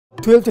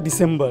12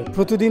 December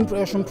প্রতিদিন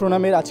প্রয়াসম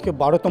প্রণামের আজকে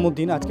 12তম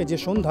দিন। আজকে যে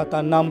সন্ধ্যা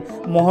তার নাম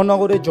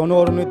মহানগরের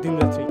জনঅরণের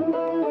দিনরাত্রি।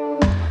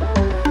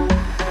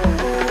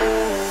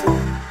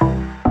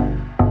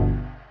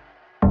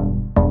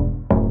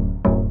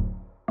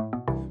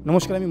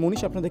 নমস্কার, আমি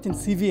মনীষ, আপনারা দেখছেন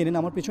CVNN।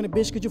 আমার পেছনে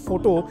বেশ কিছু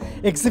ফটো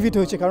এক্সিবিট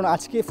হয়েছে, কারণ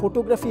আজকে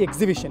ফটোগ্রাফি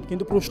এক্সিবিশন।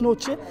 কিন্তু প্রশ্ন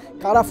হচ্ছে,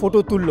 কারা ফটো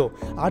তুললো?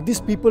 আর দিস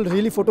পিপল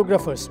রিয়েলি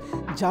ফটোগ্রাফার্স?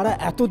 যারা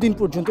এতদিন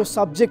পর্যন্ত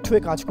সাবজেক্ট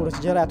হয়ে কাজ করেছে,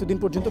 যারা এতদিন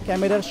পর্যন্ত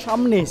ক্যামেরার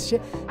সামনে এসছে,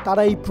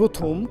 তারা এই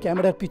প্রথম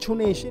ক্যামেরার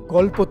পিছনে এসে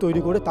গল্প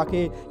তৈরি করে তাকে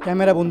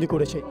ক্যামেরাবন্দি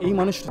করেছে। এই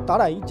মানুষ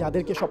তারাই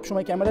যাদেরকে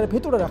সবসময় ক্যামেরার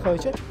ভেতরে রাখা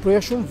হয়েছে।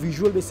 প্রয়াসম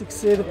ভিজুয়াল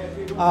বেসিক্সের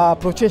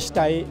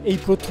প্রচেষ্টায় এই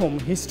প্রথম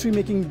হিস্ট্রি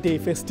মেকিং ডে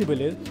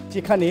ফেস্টিভ্যালের,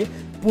 যেখানে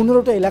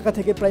 15টা এলাকা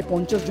থেকে প্রায়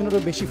 50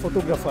 জনেরও বেশি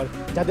ফটোগ্রাফার,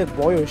 যাদের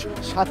বয়স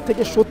 60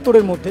 থেকে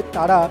 70-এর মধ্যে,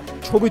 তারা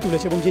ছবি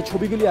তুলেছে। এবং যে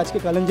ছবিগুলি আজকে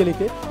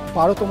কালাঞ্জলিতে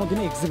 12তম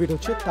দিনে এক্সিবিট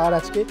হচ্ছে, তার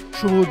আজকে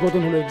শুভ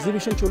উদ্বোধন হলো।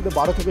 এক্সিবিশন চলবে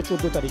 12 থেকে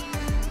 14 তারিখ।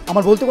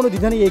 আমার বলতে কোনো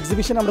দ্বিধা নেই, এই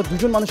এক্সিবিশনে আমরা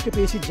দুজন মানুষকে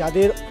পেয়েছি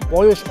যাদের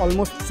বয়স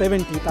অলমোস্ট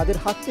 70। তাদের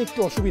হাঁটতে একটু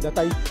অসুবিধা,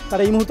 তাই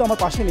তারা এই মুহূর্তে আমার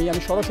পাশে নেই।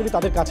 আমি সরাসরি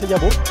তাদের কাছে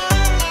যাব।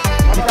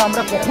 যেটা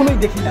আমরা কখনোই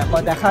দেখি না বা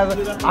দেখার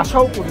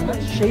আশাও করি না,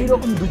 সেই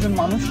রকম দুজন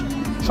মানুষ,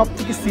 সব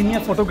থেকে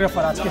সিনিয়র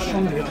ফটোগ্রাফার আজকের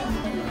সঙ্গে।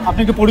 আপনি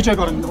একটু পরিচয়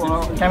করেন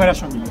ক্যামেরার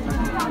সঙ্গে।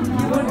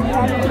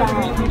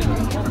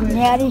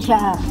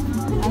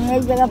 আমি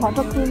এই জায়গায়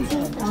ফটো তুলছি,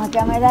 আমার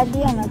ক্যামেরা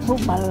দিয়ে আমার খুব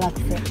ভালো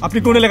লাগছে। আপনি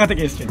কোন এলাকা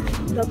থেকে এসেছেন?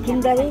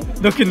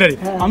 দক্ষিণদারি।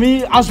 আমি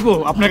আসবো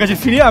আপনার কাছে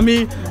ফিরে। আমি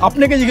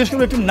আপনাকে জিজ্ঞেস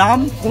করবো একটু নাম,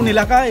 কোন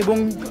এলাকা এবং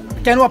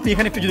কেন আপনি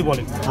এখানে একটু যদি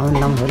বলেন। আমার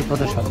নাম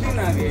হরিপদ সরকার,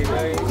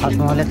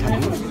 খাসমহলে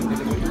থাকি।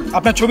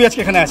 আপনার ছবি আজকে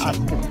এখানে আছে?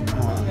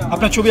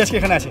 আপনার ছবি আজকে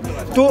এখানে আছে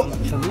তো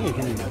ছবি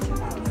এখানে আছে।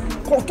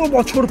 কত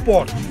বছর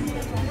পর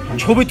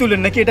ছবি তুলেন,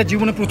 নাকি এটা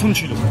জীবনে প্রথম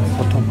ছিল?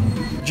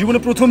 জীবনে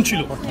প্রথম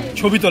ছিল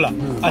ছবি তোলা।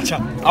 আচ্ছা,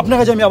 আপনার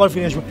কাছে আমি আবার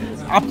ফিরে আসবো।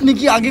 আপনি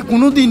কি আগে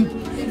কোনোদিন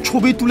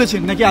ছবি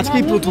তুলেছেন নাকি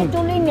আজকেই প্রথম?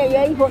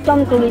 এই প্রথম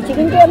তুলেছি,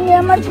 কিন্তু এমনি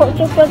আমার ছোট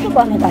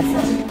অনেক আছে।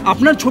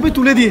 আপনার ছবি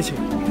তুলে দিয়েছে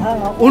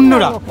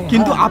অন্যরা,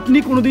 কিন্তু আপনি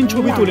কোনোদিন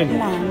ছবি তোলেন?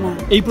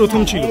 এই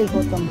প্রথম ছিল।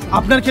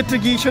 আপনার ক্ষেত্রে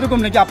কি সেরকম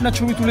নাকি আপনার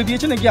ছবি তুলে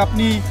দিয়েছে, নাকি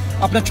আপনি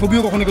আপনার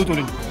ছবিও কখনো কেউ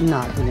তোলেন? না,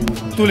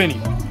 তোলেনি।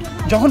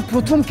 যখন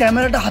প্রথম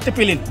ক্যামেরাটা হাতে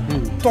পেলেন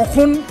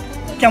তখন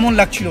কেমন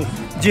লাগছিল?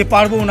 যে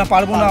পারবো না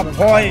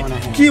ভয়,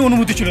 কি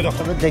অনুভূতি ছিল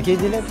তখন? দেখিয়ে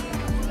দিলে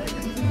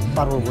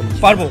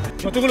পারবো।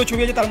 যতগুলো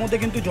ছবি আছে তার মধ্যে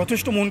কিন্তু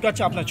যথেষ্ট মন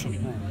কাটছে আপনার ছবি।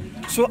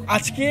 সো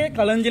আজকে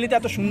কালাঞ্জলিতে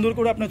এত সুন্দর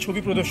করে আপনার ছবি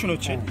প্রদর্শন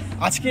হচ্ছে।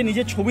 আজকে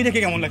নিজের ছবি দেখে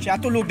কেমন লাগছে?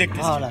 এত লোক দেখতে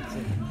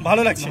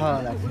ভালো লাগছে।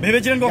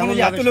 ভেবেছিলেন কখনো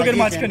যে এত লোকের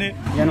মাঝখানে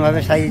যেভাবে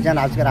সাজিয়েছেন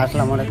আজকে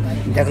আসলাম,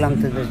 দেখলাম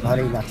তো বেশ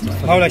ভালোই লাগছে।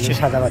 ভালো লাগছে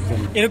সাজাবার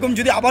জন্য। এরকম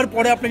যদি আবার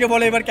পরে আপনাকে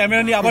বলে এবার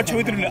ক্যামেরা নিয়ে আবার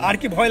ছবি তুলুন, আর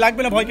কি ভয়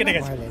লাগবে না? ভয় কেটে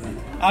গেছে,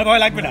 আর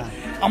ভয় লাগবে না।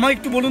 আমার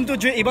একটু বলুন তো,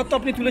 যে এবার তো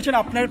আপনি তুলেছেন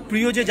আপনার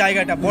প্রিয় যে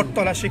জায়গাটা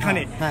বটতলা,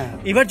 সেখানে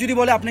এবার যদি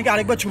বলে আপনাকে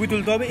আরেকবার ছবি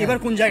তুলতে হবে, এবার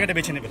কোন জায়গাটা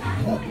বেছে নেবেন?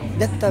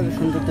 দেখতে হবে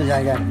সুন্দর তো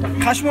জায়গা,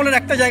 খাসমহলের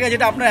একটা জায়গা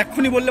যেটা আপনার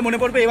এক্ষুনি বললে মনে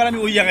পড়বে, এবার আমি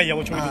ওই জায়গায়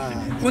যাবো ছবি তুলতে।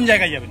 কোন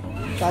জায়গায় যাবেন?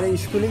 তাহলে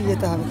স্কুলেই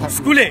যেতে হবে।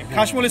 স্কুলে?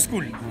 খাসমহলের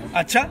স্কুল।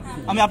 আচ্ছা,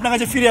 আমি আপনার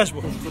কাছে ফিরে আসবো।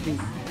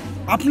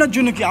 আপনার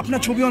জন্য কি,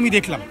 আপনার ছবিও আমি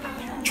দেখলাম,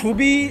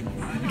 ছবি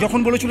যখন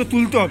বলেছিল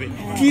তুলতে হবে,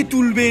 কি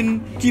তুলবেন,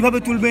 কিভাবে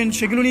তুলবেন,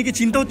 সেগুলো নিয়ে কি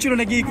চিন্তা হচ্ছিল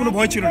নাকি কোনো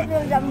ভয় ছিল না?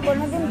 আমি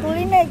কোনোদিন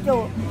তুলি নাই তো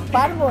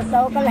পারবো,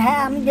 তাও কালে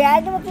হ্যাঁ আমি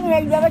দেখাই দেবো, তুমি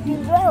এইভাবে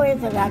তুলবে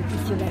হয়েছে। আর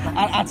কিছু না।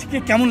 আর আজকে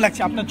কেমন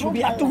লাগছে আপনার ছবি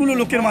এতগুলো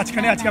লোকের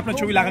মাঝখানে আজকে আপনার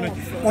ছবি লাগানো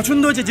হয়েছে?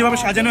 পছন্দ হয়েছে যেভাবে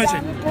সাজানো হয়েছে?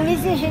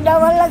 তুলেছি সেটাও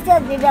ভালো লাগছে,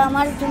 আর যেটা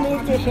আমার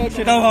তুলেছে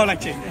সেটাও ভালো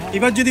লাগছে।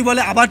 এবার যদি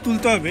বলে আবার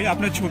তুলতে হবে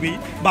আপনার ছবি,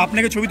 বা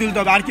আপনাকে ছবি তুলতে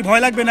হবে, আর কি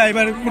ভয় লাগবে না?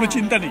 এবার কোনো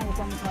চিন্তা নেই?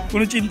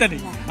 কোনো চিন্তা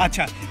নেই।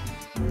 আচ্ছা,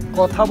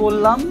 কথা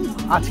বললাম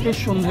আজকের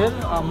সন্ধ্যের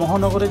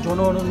মহানগরের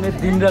জনঅরণের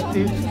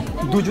দিনরাত্রির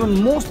দুজন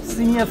মোস্ট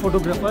সিনিয়র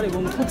ফটোগ্রাফার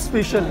এবং খুব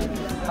স্পেশাল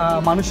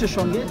মানুষের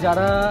সঙ্গে,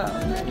 যারা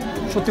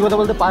সত্যি কথা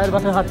বলতে পায়ের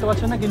ব্যথায় হাঁটতে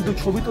পারছে না, কিন্তু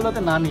ছবি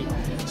তোলাতে না নেই।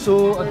 সো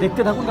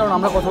দেখতে থাকুন, কারণ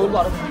আমরা কথা বলবো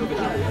আরও।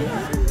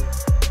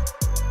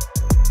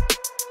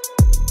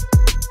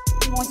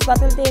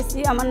 মহিষপাতলতে এসেছি,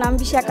 আমার নাম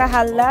বিশাখা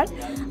হালদার।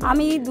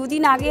 আমি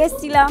দুদিন আগে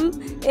এসেছিলাম,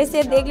 এসে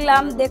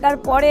দেখলাম, দেখার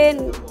পরে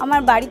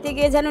আমার বাড়িতে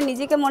গিয়ে যেন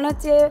নিজেকে মনে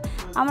হচ্ছে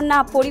আমার না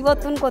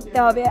পরিবর্তন করতে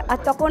হবে। আর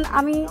তখন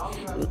আমি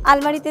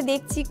আলমারিতে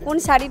দেখছি কোন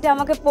শাড়িটা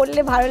আমাকে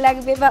পরলে ভালো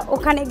লাগবে, বা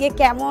ওখানে গিয়ে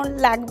কেমন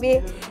লাগবে,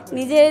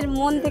 নিজের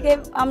মন থেকে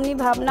আমি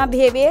ভাবনা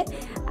ভেবে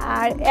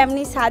আর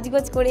এমনি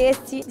সাজগোজ করে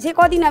এসেছি। যে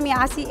কদিন আমি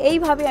আসি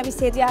এইভাবে আমি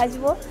সেজে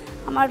আসবো,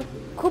 আমার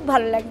খুব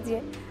ভালো লাগছে।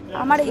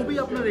 আমার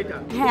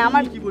হ্যাঁ,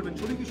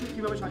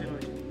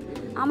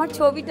 আমার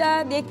ছবিটা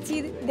দেখছি,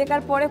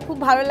 দেখার পরে খুব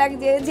ভালো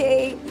লাগছে যে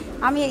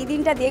আমি এই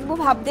দিনটা দেখবো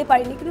ভাবতে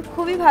পারিনি, কিন্তু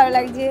খুবই ভালো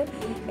লাগছে।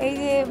 এই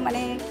যে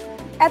মানে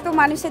এত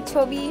মানুষের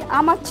ছবি,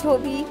 আমার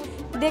ছবি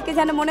দেখে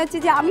যেন মনে হচ্ছে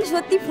যে আমি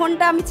সত্যি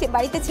ফোনটা আমি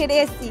বাড়িতে ছেড়ে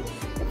এসেছি,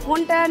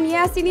 ফোনটা নিয়ে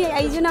আসিনি।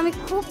 এই জন্য আমি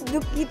খুব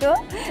দুঃখিত।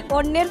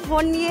 অন্যের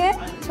ফোন নিয়ে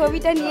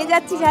ছবিটা নিয়ে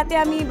যাচ্ছি যাতে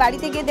আমি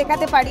বাড়িতে গিয়ে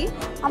দেখাতে পারি।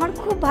 আমার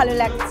খুব ভালো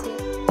লাগছে।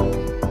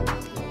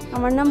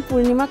 আমার নাম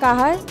পূর্ণিমা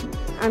কাহার,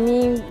 আমি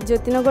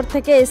জ্যোতিনগর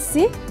থেকে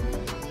এসেছি।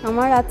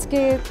 আমার আজকে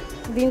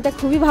দিনটা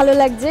খুবই ভালো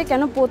লাগছে,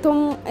 কেন প্রথম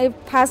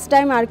ফার্স্ট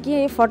টাইম আর কি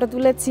ফটো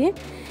তুলেছি।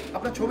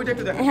 আপনার ছবিটা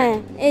একটু দেখান। হ্যাঁ,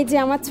 এই যে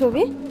আমার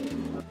ছবি।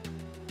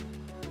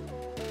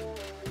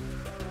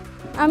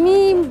 আমি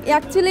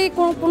অ্যাকচুয়ালি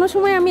কোনো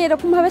সময় আমি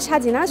এরকমভাবে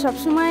সাজি না,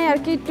 সবসময় আর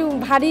কি একটু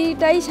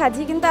ভারীটাই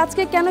সাজি, কিন্তু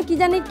আজকে কেন কি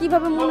জানি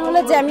কীভাবে মনে হলো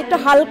যে আমি একটু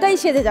হালকাই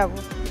সেজে যাব,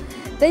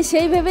 তাই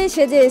সেইভাবেই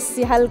সেজে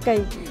এসেছি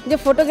হালকাই। যে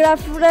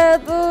ফটোগ্রাফাররা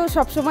তো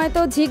সবসময়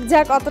তো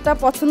ঝিকঝাক অতটা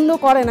পছন্দ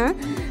করে না,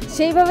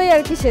 সেইভাবেই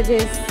আর কি সেজে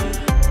এসেছি।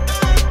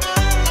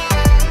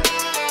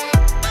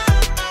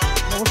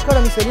 নমস্কার,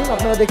 আমি সেলিম,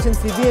 আপনারা দেখছেন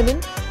CVNN।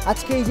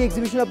 আজকে এই যে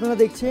এক্সিবিশন আপনারা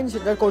দেখছেন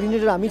সেটার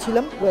কোঅর্ডিনেটর আমি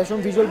ছিলাম। প্রয়াসম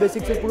ভিজুয়াল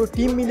বেসিক্সের পুরো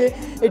টিম মিলে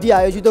এটি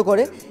আয়োজিত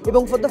করে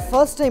এবং ফর দ্য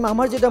ফার্স্ট টাইম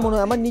আমার যেটা মনে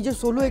হয়, আমার নিজের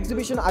সোলো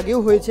এক্সিবিশন আগেও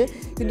হয়েছে,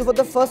 কিন্তু ফর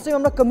দ্য ফার্স্ট টাইম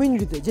আমরা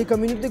কমিউনিটিতে, যে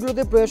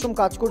কমিউনিটিগুলোতে প্রয়াসম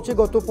কাজ করছে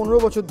গত 15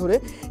 বছর ধরে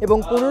এবং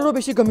 15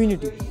 বেশি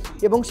কমিউনিটি,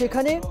 এবং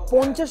সেখানে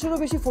 50-এরও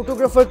বেশি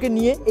ফটোগ্রাফারকে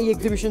নিয়ে এই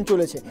এক্সিবিশন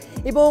চলেছে।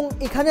 এবং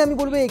এখানে আমি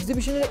বলবো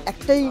এক্সিবিশনের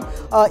একটাই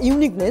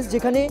ইউনিকনেস,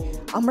 যেখানে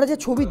আমরা যে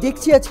ছবি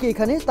দেখছি আজকে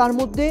এখানে, তার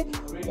মধ্যে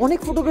অনেক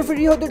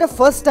ফটোগ্রাফারই হয়তো এটা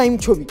ফার্স্ট টাইম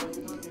ছবি,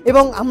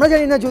 এবং আমরা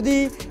জানি না যদি,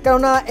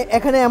 কেননা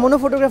এখানে এমনও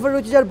ফটোগ্রাফার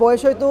রয়েছে যার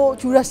বয়স হয়তো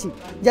 84,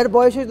 যার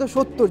বয়স হয়তো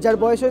 70, যার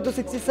বয়স হয়তো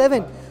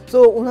 67। সো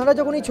ওনারা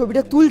যখন এই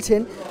ছবিটা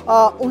তুলছেন,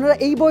 ওনারা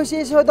এই বয়সে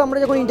এসে হয়তো আমরা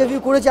যখন ইন্টারভিউ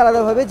করেছি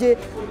আলাদাভাবে, যে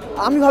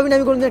আমি ভাবিনি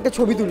আমি কোনোদিন একটা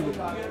ছবি তুলব,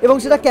 এবং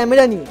সেটা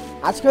ক্যামেরা নিয়ে।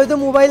 আজকে হয়তো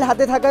মোবাইল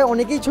হাতে থাকায়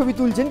অনেকেই ছবি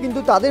তুলছেন, কিন্তু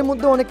তাদের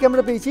মধ্যে অনেককে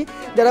আমরা পেয়েছি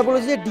যারা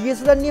বলেছে যে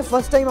DSLR নিয়ে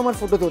ফার্স্ট টাইম আমার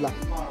ফটো তোলা,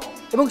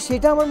 এবং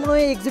সেটা আমার মনে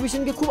হয়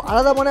এক্সিবিশনকে খুব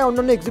আলাদা বানায়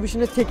অন্যান্য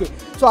এক্সিবিশনের থেকে।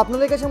 সো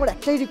আপনাদের কাছে আমার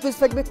একটাই রিকোয়েস্ট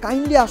থাকবে,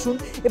 কাইন্ডলি আসুন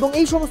এবং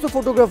এই সমস্ত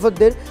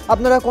ফটোগ্রাফারদের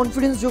আপনারা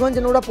কনফিডেন্স যোগান,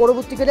 যেন ওরা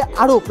পরবর্তীকালে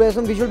আরও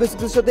প্রয়াসম ভিজুয়াল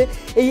বেসিক্সের সাথে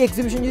এই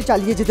এক্সিবিশন যদি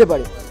চালিয়ে যেতে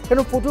পারে। কেন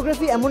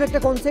ফটোগ্রাফি এমন একটা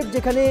কনসেপ্ট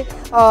যেখানে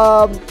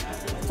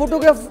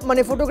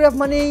ফটোগ্রাফ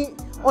মানেই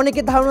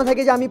অনেকের ধারণা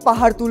থাকে যে আমি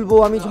পাহাড় তুলবো,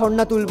 আমি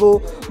ঝর্ণা তুলবো,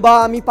 বা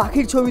আমি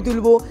পাখির ছবি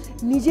তুলবো।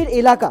 নিজের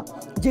এলাকা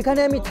যেখানে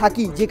আমি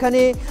থাকি,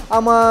 যেখানে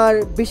আমার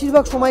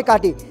বেশিরভাগ সময়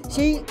কাটে,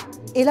 সেই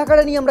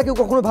এলাকাটা নিয়ে আমরা কেউ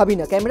কখনো ভাবি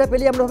না। ক্যামেরা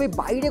পেলে আমরা ভাবি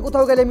বাইরে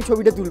কোথাও গেলে আমি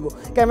ছবিটা তুলবো,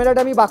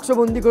 ক্যামেরাটা আমি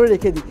বাক্সবন্দি করে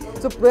রেখে দিই।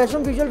 সো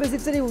প্রয়াসম ভিজুয়াল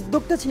বেসিক্সের এই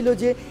উদ্যোগটা ছিল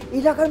যে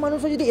এলাকার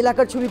মানুষরা যদি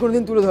এলাকার ছবি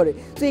কোনোদিন তুলে ধরে।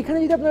 তো এখানে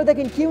যদি আপনারা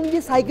দেখেন, কেউ নিজে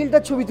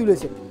সাইকেলটার ছবি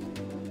তুলেছে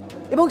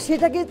এবং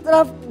সেটাকে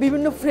তারা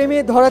বিভিন্ন ফ্রেমে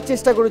ধরার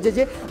চেষ্টা করেছে,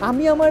 যে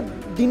আমি আমার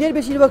দিনের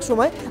বেশিরভাগ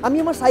সময় আমি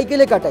আমার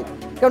সাইকেলে কাটাই।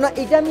 কেননা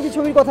এটা আমি যে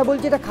ছবির কথা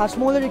বলছি, এটা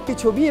খাসমহলের একটি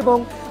ছবি, এবং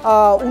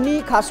উনি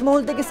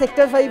খাসমহল থেকে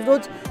সেক্টর 5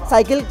 রোজ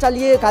সাইকেল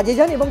চালিয়ে কাজে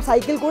যান এবং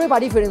সাইকেল করে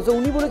বাড়ি ফেরেন। সো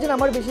উনি বলেছেন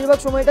আমার বেশিরভাগ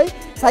সময়টাই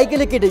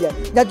সাইকেলে কেটে যায়,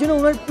 যার জন্য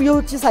ওনার প্রিয়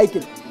হচ্ছে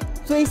সাইকেল।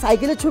 সো এই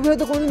সাইকেলের ছবি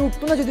হয়তো কোনোদিন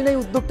উঠতো না যদি না এই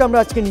উদ্যোগটা আমরা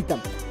আজকে নিতাম।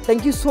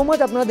 Thank you so much.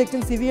 আপনারা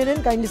দেখছেন CVNN,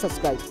 কাইন্ডলি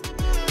সাবস্ক্রাইব।